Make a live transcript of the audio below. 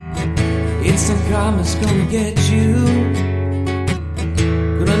instant karma's gonna get you.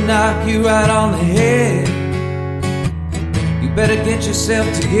 Gonna knock you right on the head. You better get yourself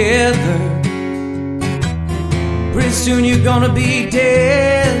together. Pretty soon you're gonna be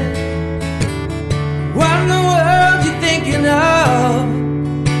dead. What in the world you thinking of?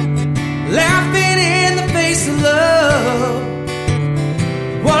 Laughing in the face of love.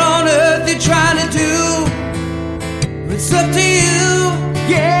 What on earth you trying to do? It's up to you,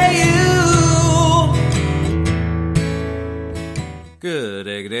 yeah, you. Good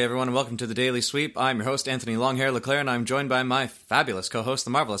day, everyone, and welcome to the Daily Sweep. I'm your host, Anthony Longhair LeClaire, and I'm joined by my fabulous co-host,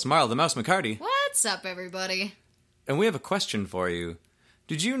 the marvelous Marl the Mouse McCarty. What's up, everybody? And we have a question for you.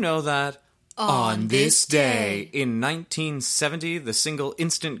 Did you know that On this day in 1970, the single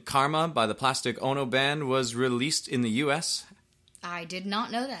Instant Karma by the Plastic Ono Band was released in the U.S.? I did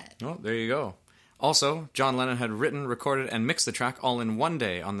not know that. Oh, there you go. Also, John Lennon had written, recorded, and mixed the track all in one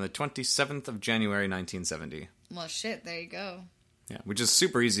day on the 27th of January 1970. Well, shit, there you go. Yeah, which is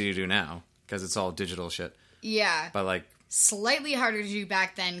super easy to do now, because it's all digital shit. Yeah. But, like... Slightly harder to do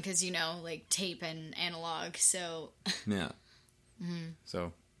back then, because, you know, like, tape and analog, so... Yeah.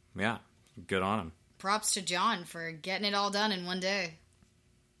 So, yeah, good on him. Props to John for getting it all done in one day.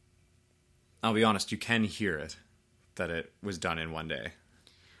 I'll be honest, you can hear it, that it was done in one day.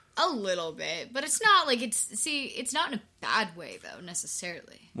 A little bit, but it's not like it's not in a bad way, though,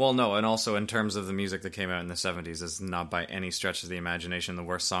 necessarily. Well, no, and also in terms of the music that came out in the 70s, it's not by any stretch of the imagination the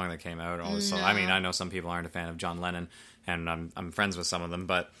worst song that came out. Also, No. I mean, I know some people aren't a fan of John Lennon, and I'm friends with some of them,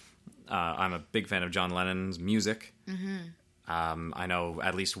 but I'm a big fan of John Lennon's music. I know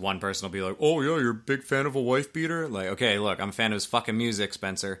at least one person will be like, oh, yeah, you're a big fan of a wife beater? Like, okay, look, I'm a fan of his fucking music,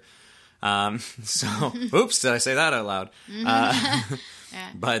 Spencer. So, oops, did I say that out loud?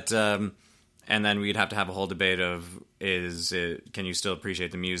 But, and then we'd have to have a whole debate of, can you still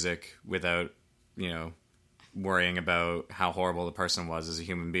appreciate the music without, you know, worrying about how horrible the person was as a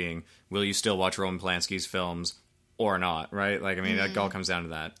human being? Will you still watch Roman Polanski's films or not, right? Like, I mean, it all comes down to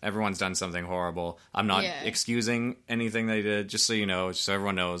that. Everyone's done something horrible. I'm not excusing anything they did, just so you know, just so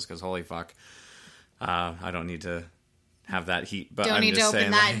everyone knows, because holy fuck. I don't need to have that heat, but Don't I'm need just to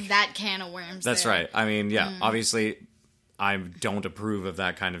open saying, that can of worms. that's there. right. I mean, yeah, obviously, I don't approve of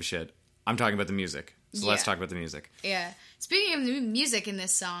that kind of shit. I'm talking about the music. So let's Yeah. talk about the music. Yeah. Speaking of the music in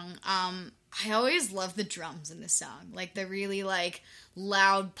this song, I always love the drums in this song. Like, the really, like,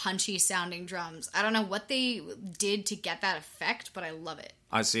 loud, punchy sounding drums. I don't know what they did to get that effect, but I love it.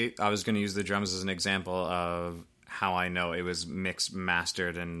 I was going to use the drums as an example of how I know it was mixed,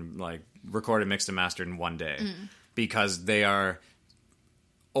 mastered, and, like, recorded, mixed, and mastered in one day. Because they are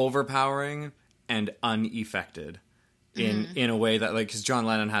overpowering and unaffected. In a way that, like, because John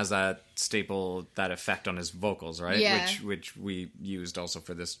Lennon has that staple, that effect on his vocals, right? Yeah. Which we used also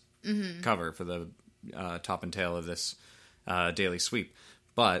for this cover, for the top and tail of this Daily Sweep.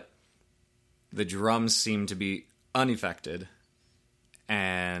 But the drums seem to be unaffected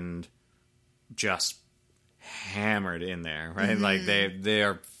and just hammered in there, right? Like, they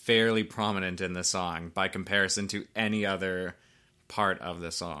are fairly prominent in the song by comparison to any other part of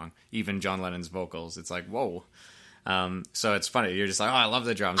the song. Even John Lennon's vocals, it's like, whoa. So it's funny. You're just like, oh, I love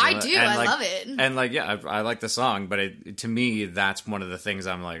the drums. I do. And I like, love it. And like, yeah, I like the song, but to me, that's one of the things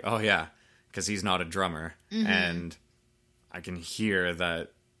I'm like, oh yeah, because he's not a drummer, and I can hear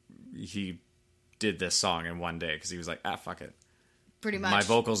that he did this song in one day because he was like, fuck it. Pretty much. My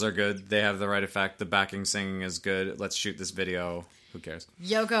vocals are good. They have the right effect. The backing singing is good. Let's shoot this video. Who cares?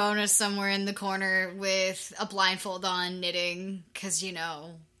 Yoko Ono's somewhere in the corner with a blindfold on, knitting, because, you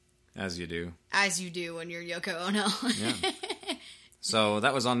know... As you do. As you do when you're Yoko Ono. Yeah. So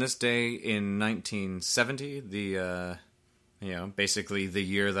that was on this day in 1970, the, basically the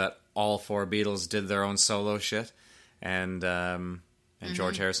year that all four Beatles did their own solo shit, and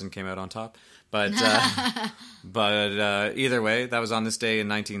George Harrison came out on top. But either way, that was on this day in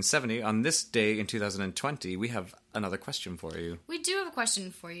 1970. On this day in 2020, we have another question for you. We do have a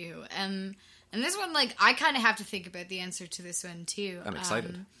question for you. And this one, like, I kind of have to think about the answer to this one, too. I'm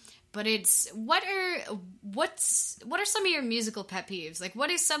excited. But it's, what are some of your musical pet peeves? Like, what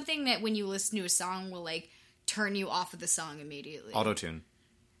is something that when you listen to a song will, like, turn you off of the song immediately? Auto-tune.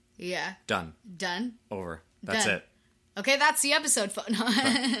 Yeah. Done. Over. That's Done. it. Okay, that's the episode.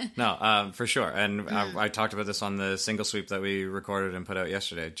 No, for sure. And I talked about this on the single sweep that we recorded and put out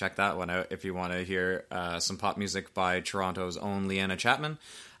yesterday. Check that one out if you want to hear some pop music by Toronto's own Leanna Chapman.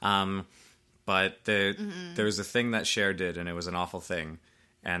 But there was a thing that Cher did, and it was an awful thing.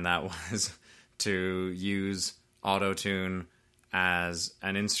 And that was to use auto-tune as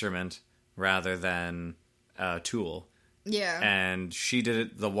an instrument rather than a tool. Yeah. And she did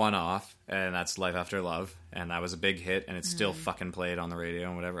it the one-off, and that's Life After Love, and that was a big hit, and it's still fucking played on the radio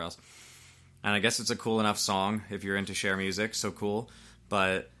and whatever else. And I guess it's a cool enough song if you're into Cher music, so cool.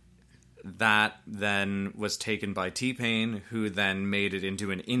 But that then was taken by T-Pain, who then made it into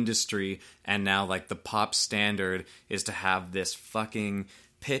an industry, and now, like, the pop standard is to have this fucking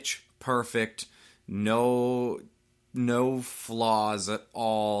pitch perfect, no flaws at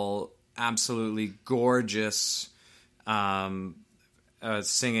all, absolutely gorgeous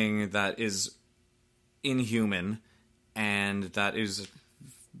singing that is inhuman and that is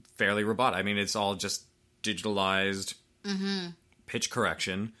fairly robotic. I mean, it's all just digitalized pitch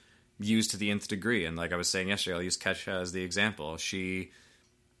correction used to the nth degree. And like I was saying yesterday, I'll use Kesha as the example. She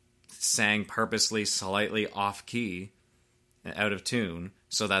sang purposely slightly off key, out of tune,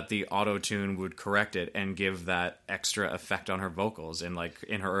 so that the auto-tune would correct it and give that extra effect on her vocals in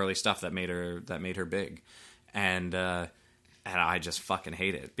her early stuff that made her big. And I just fucking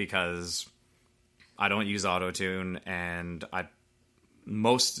hate it because I don't use auto-tune, and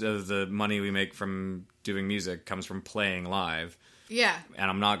most of the money we make from doing music comes from playing live. Yeah. And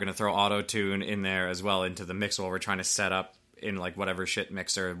I'm not going to throw auto-tune in there as well into the mix while we're trying to set up in like whatever shit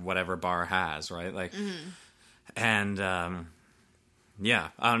mixer whatever bar has, right? Like, and yeah,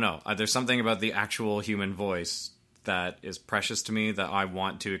 I don't know. There's something about the actual human voice that is precious to me that I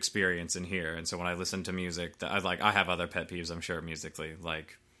want to experience and hear. And so when I listen to music, that I have other pet peeves, I'm sure, musically,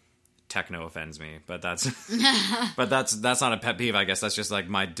 like techno offends me, but that's that's not a pet peeve. I guess that's just like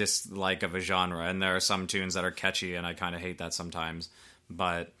my dislike of a genre. And there are some tunes that are catchy, and I kind of hate that sometimes,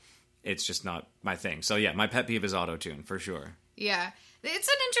 but it's just not my thing. So yeah, my pet peeve is auto-tune for sure. Yeah, it's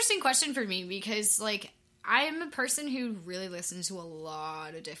an interesting question for me because like I am a person who really listens to a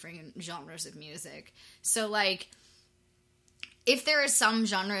lot of different genres of music. So like, if there is some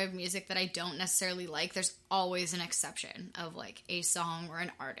genre of music that I don't necessarily like, there's always an exception of like a song or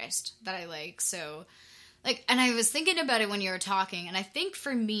an artist that I like. So like, and I was thinking about it when you were talking, and I think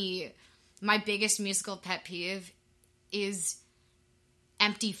for me, my biggest musical pet peeve is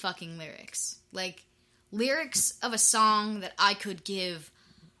empty fucking lyrics. Like lyrics of a song that I could give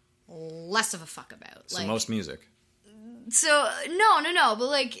less of a fuck about. So like, most music. So no, but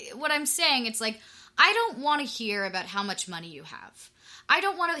like what I'm saying, it's like I don't want to hear about how much money you have. I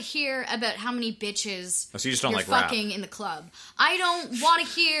don't want to hear about how many bitches so you just don't you're like rap. fucking in the club. I don't want to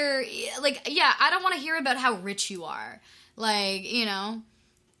hear I don't want to hear about how rich you are. Like, you know,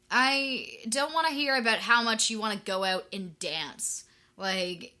 I don't want to hear about how much you want to go out and dance.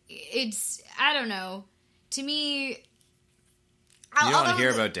 Like, it's, I don't know. To me, you don't want to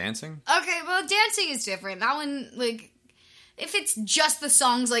hear about dancing? Okay, well, dancing is different. That one, like, if it's just the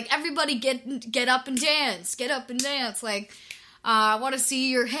songs, like, everybody get up and dance, like, I want to see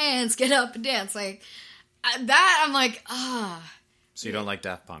your hands, get up and dance, like, that, I'm like, So you don't like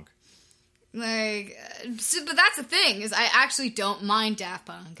Daft Punk? Like, but that's the thing, is I actually don't mind Daft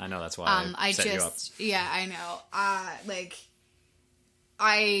Punk. I know, that's why I set you up. Yeah, I know. Like,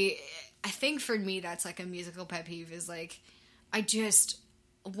 I think for me that's like a musical pet peeve is like,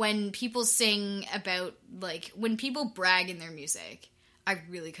 when people sing about, like, when people brag in their music, I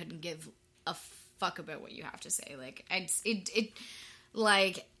really couldn't give a fuck about what you have to say. Like, I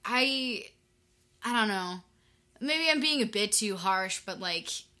don't know. Maybe I'm being a bit too harsh, but like,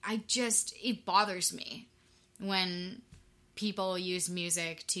 it bothers me when people use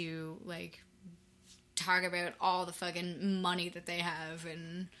music to, like, talk about all the fucking money that they have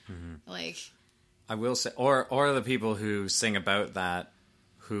and, like... I will say, or the people who sing about that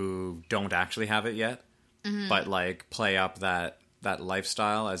who don't actually have it yet, but, like, play up that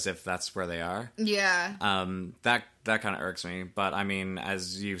lifestyle as if that's where they are. Yeah. That kind of irks me. But, I mean,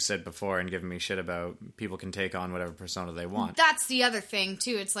 as you've said before and given me shit about, people can take on whatever persona they want. That's the other thing,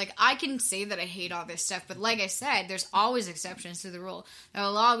 too. It's like, I can say that I hate all this stuff, but like I said, there's always exceptions to the rule. There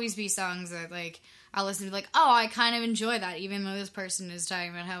will always be songs that, like, I'll listen to, like, oh, I kind of enjoy that, even though this person is talking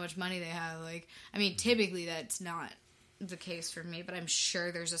about how much money they have. Like, I mean, typically that's not the case for me, but I'm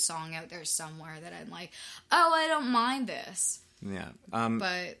sure there's a song out there somewhere that I'm like, oh, I don't mind this. Yeah.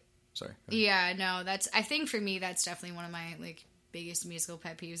 But... Sorry. Yeah, no, I think for me, that's definitely one of my, like, biggest musical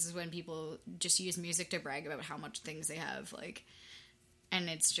pet peeves is when people just use music to brag about how much things they have, like, and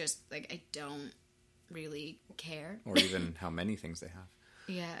it's just, like, I don't really care. Or even how many things they have.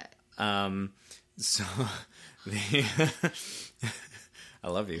 Yeah. So, I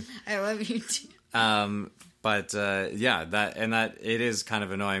love you. I love you, too. But, yeah, that it is kind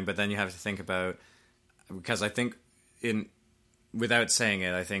of annoying, but then you have to think about, because I think without saying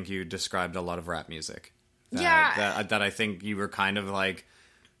it, I think you described a lot of rap music. That I think you were kind of like,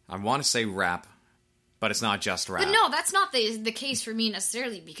 I want to say rap, but it's not just rap. But no, that's not the case for me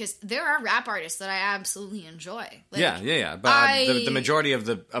necessarily, because there are rap artists that I absolutely enjoy. Like, yeah. But the majority of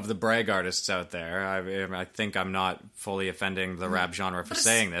the brag artists out there, I think I'm not fully offending the rap genre for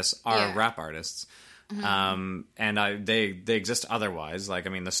saying this, are rap artists. And they exist otherwise. Like, I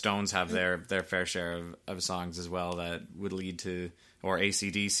mean, the Stones have their fair share of songs as well that would lead to, or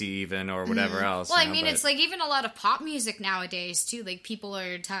AC/DC even, or whatever else. Well, I mean, it's like even a lot of pop music nowadays too. Like, people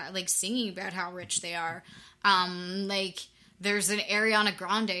are like singing about how rich they are. Like, there's an Ariana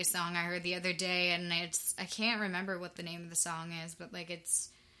Grande song I heard the other day, and I can't remember what the name of the song is, but like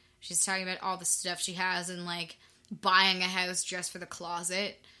she's talking about all the stuff she has and like buying a house just for the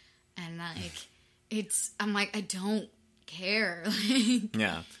closet, and like. I'm like, I don't care.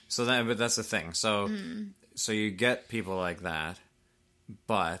 Yeah. So but that's the thing. So, so you get people like that,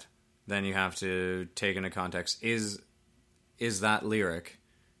 but then you have to take into context, is that lyric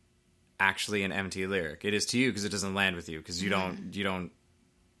actually an empty lyric? It is to you because it doesn't land with you, because you don't,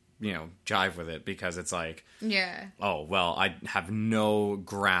 jive with it, because it's like, oh, well, I have no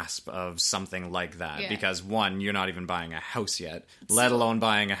grasp of something like that, because one, you're not even buying a house yet, let alone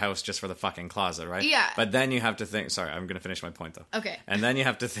buying a house just for the fucking closet, right? Yeah. But then you have to think, sorry, I'm going to finish my point though. Okay. And then you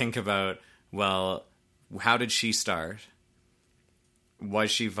have to think about, well, how did she start?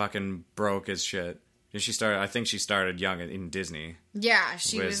 Was she fucking broke as shit? I think she started young in Disney. Yeah,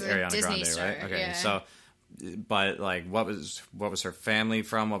 she was a Ariana Disney Grande, star, right? Okay, yeah. so, but like, what was her family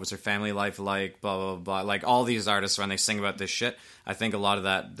from? What was her family life like? Blah blah blah. Like, all these artists, when they sing about this shit, I think a lot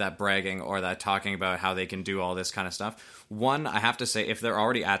of that bragging or that talking about how they can do all this kind of stuff. One, I have to say, if they're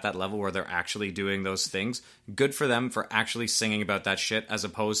already at that level where they're actually doing those things, good for them for actually singing about that shit, as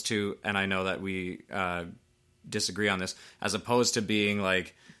opposed to, and I know that we disagree on this, as opposed to being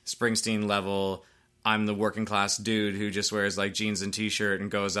like Springsteen level, I'm the working class dude who just wears like jeans and t-shirt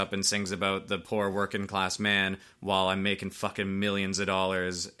and goes up and sings about the poor working class man while I'm making fucking millions of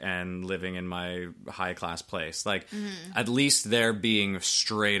dollars and living in my high class place. Like, at least they're being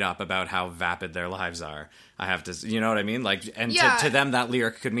straight up about how vapid their lives are. I have to, you know what I mean? Like, and to them, that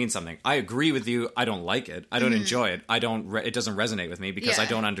lyric could mean something. I agree with you. I don't like it. I don't enjoy it. It doesn't resonate with me because I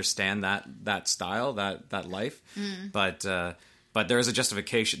don't understand that style, that life. But there is a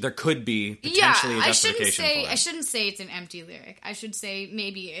justification. There could be potentially a justification for it. I shouldn't say it's an empty lyric. I should say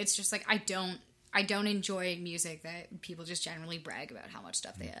maybe it's just like I don't enjoy music that people just generally brag about how much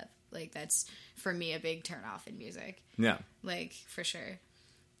stuff they have. Like, that's for me a big turnoff in music. Yeah, like, for sure.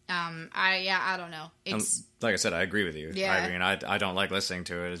 I don't know. It's like I said, I agree with you. Yeah. I mean, I don't like listening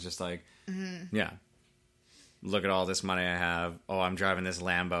to it. It's just like, yeah. Look at all this money I have. Oh, I'm driving this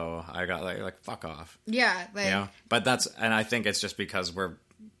Lambo. I got like fuck off. Yeah, like, you know. But and I think it's just because we're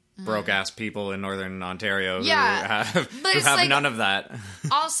broke ass people in Northern Ontario who have none of that.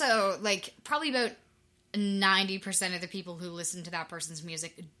 Also, like, probably about 90% of the people who listen to that person's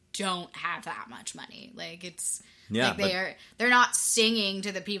music don't have that much money. Like, it's like they're not singing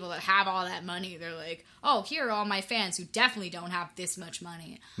to the people that have all that money. They're like, oh, here are all my fans who definitely don't have this much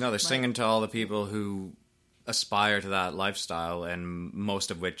money. No, they're singing to all the people who aspire to that lifestyle, and most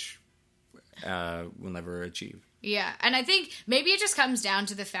of which will never achieve. Yeah, and I think maybe it just comes down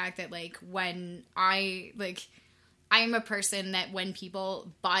to the fact that, like, when I am a person that when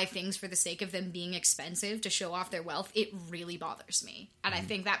people buy things for the sake of them being expensive to show off their wealth, it really bothers me. And I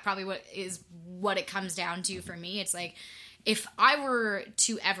think that probably what it comes down to for me. It's like, if I were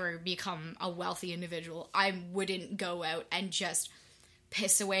to ever become a wealthy individual, I wouldn't go out and just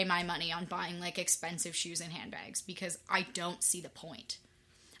piss away my money on buying like expensive shoes and handbags, because I don't see the point.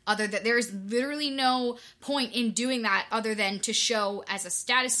 Other than there's literally no point in doing that other than to show as a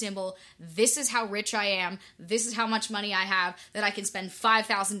status symbol, this is how rich I am, this is how much money I have, that I can spend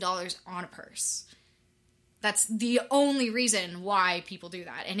 $5,000 on a purse. That's the only reason why people do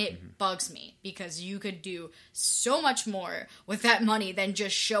that. And it bugs me, because you could do so much more with that money than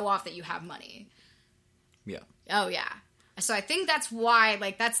just show off that you have money. Yeah. Oh, yeah. So I think that's why,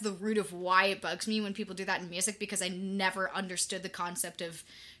 like, that's the root of why it bugs me when people do that in music, because I never understood the concept of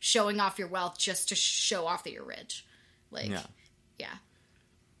showing off your wealth just to show off that you're rich. Like, yeah.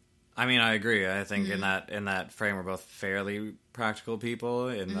 I mean, I agree. I think in that frame, we're both fairly practical people,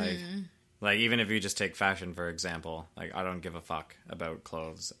 and like even if you just take fashion for example, like, I don't give a fuck about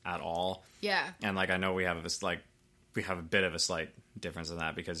clothes at all. Yeah. And like, I know we have a bit of a slight difference in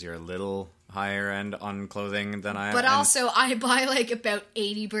that, because you're a little higher end on clothing than I am. But also, I buy like about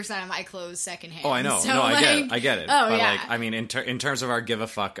 80% of my clothes secondhand. Oh, I know. So, no, like, I get it. Oh, but yeah. like, I mean, in terms of our give a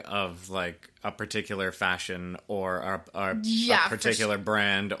fuck of like a particular fashion or a particular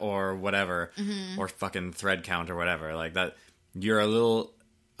brand or whatever, or fucking thread count or whatever, like that, you're a little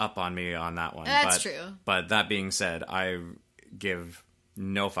up on me on that one. That's true. But that being said, I give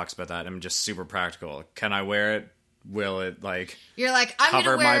no fucks about that. I'm just super practical. Can I wear it? Will it, like... You're like, I'm going to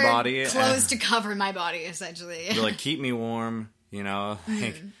cover wear my body? clothes to cover my body, essentially. Will it keep me warm? You know?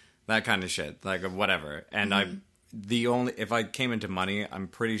 Like, that kind of shit. Like, whatever. And if I came into money, I'm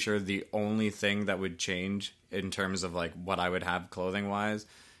pretty sure the only thing that would change in terms of, like, what I would have clothing-wise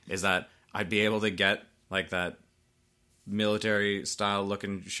is that I'd be able to get, like, that military-style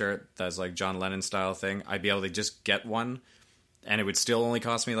looking shirt that's, like, John Lennon-style thing. I'd be able to just get one, and it would still only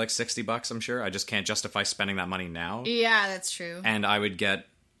cost me, like, $60, I'm sure. I just can't justify spending that money now. Yeah, that's true. And I would get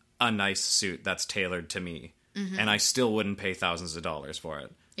a nice suit that's tailored to me. And I still wouldn't pay thousands of dollars for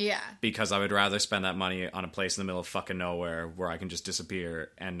it. Yeah. Because I would rather spend that money on a place in the middle of fucking nowhere where I can just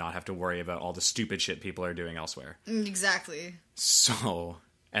disappear and not have to worry about all the stupid shit people are doing elsewhere. Exactly. So,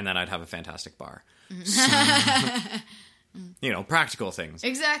 and then I'd have a fantastic bar. So, you know, practical things.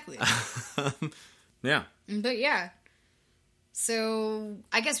 Exactly. Yeah. But yeah. So,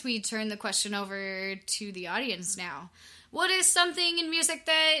 I guess we turn the question over to the audience now. What is something in music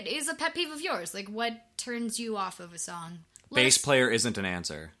that is a pet peeve of yours? Like, what turns you off of a song? Bass player isn't an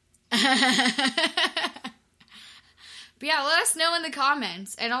answer. But yeah, let us know in the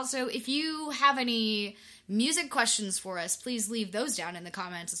comments. And also, if you have any music questions for us, please leave those down in the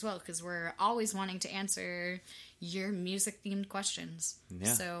comments as well, because we're always wanting to answer your music-themed questions.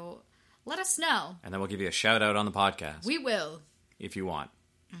 Yeah. So, let us know. And then we'll give you a shout-out on the podcast. We will. If you want.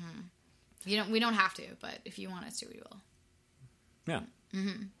 We don't have to, but if you want us to, we will. Yeah.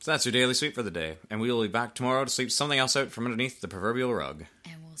 So that's your daily sweep for the day. And we will be back tomorrow to sweep something else out from underneath the proverbial rug.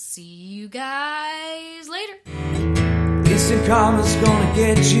 And we'll see you guys later. Instant karma's gonna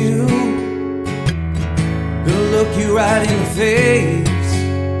get you. Gonna look you right in the face.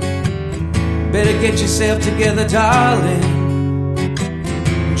 Better get yourself together, darling.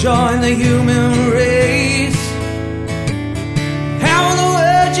 Join the human race. How in the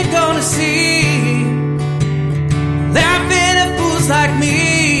world you gonna see? Laughing at fools like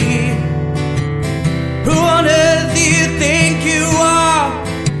me. Who on earth do you think you are?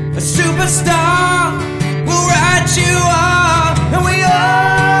 A superstar will write you off. And we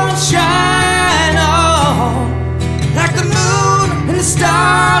all shine on like the moon and the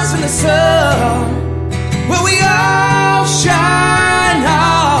stars and the sun. Well, we all shine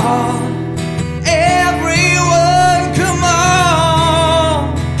on. Everyone, come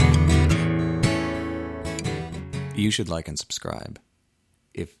on. You should like and subscribe.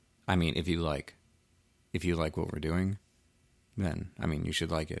 If you like what we're doing, then you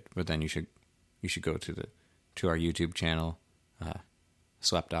should like it. But then you should go to our YouTube channel,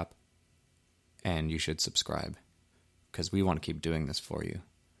 Swept Up, and you should subscribe, because we want to keep doing this for you,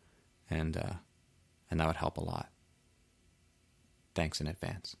 and that would help a lot. Thanks in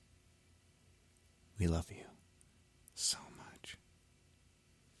advance. We love you so much.